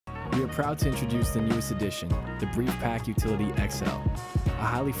We are proud to introduce the newest addition, the Briefpack Utility XL, a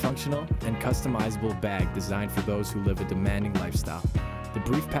highly functional and customizable bag designed for those who live a demanding lifestyle. The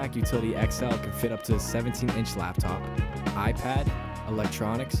Briefpack Utility XL can fit up to a 17-inch laptop, iPad,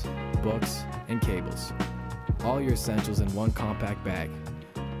 electronics, books, and cables. All your essentials in one compact bag.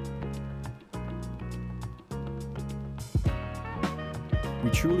 We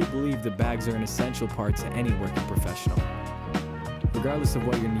truly believe that bags are an essential part to any working professional. Regardless of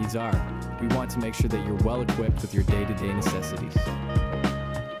what your needs are, we want to make sure that you're well equipped with your day-to-day necessities.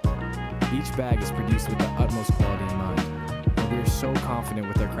 Each bag is produced with the utmost quality in mind, and we are so confident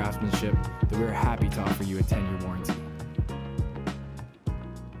with our craftsmanship that we are happy to offer you a 10-year warranty.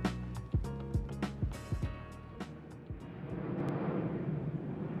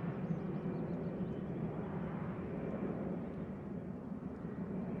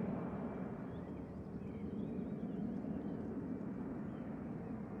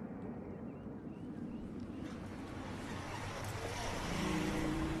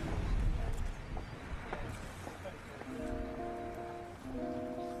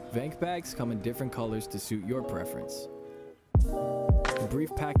 VENQUE bags come in different colors to suit your preference. The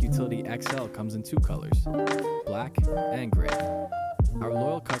Briefpack Utility XL comes in two colors, black and gray. Our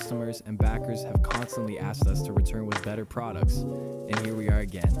loyal customers and backers have constantly asked us to return with better products, and here we are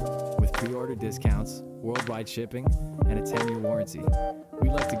again, with pre-order discounts, worldwide shipping, and a 10-year warranty.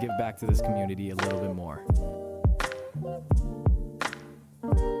 We'd like to give back to this community a little bit more.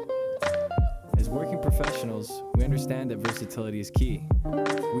 As working professionals, we understand that versatility is key.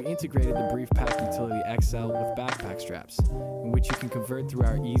 We integrated the Briefpack Utility XL with backpack straps, in which you can convert through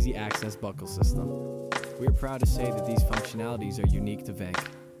our easy access buckle system. We are proud to say that these functionalities are unique to VENQUE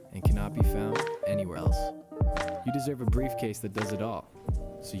and cannot be found anywhere else. You deserve a briefcase that does it all,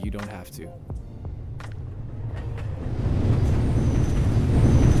 so you don't have to.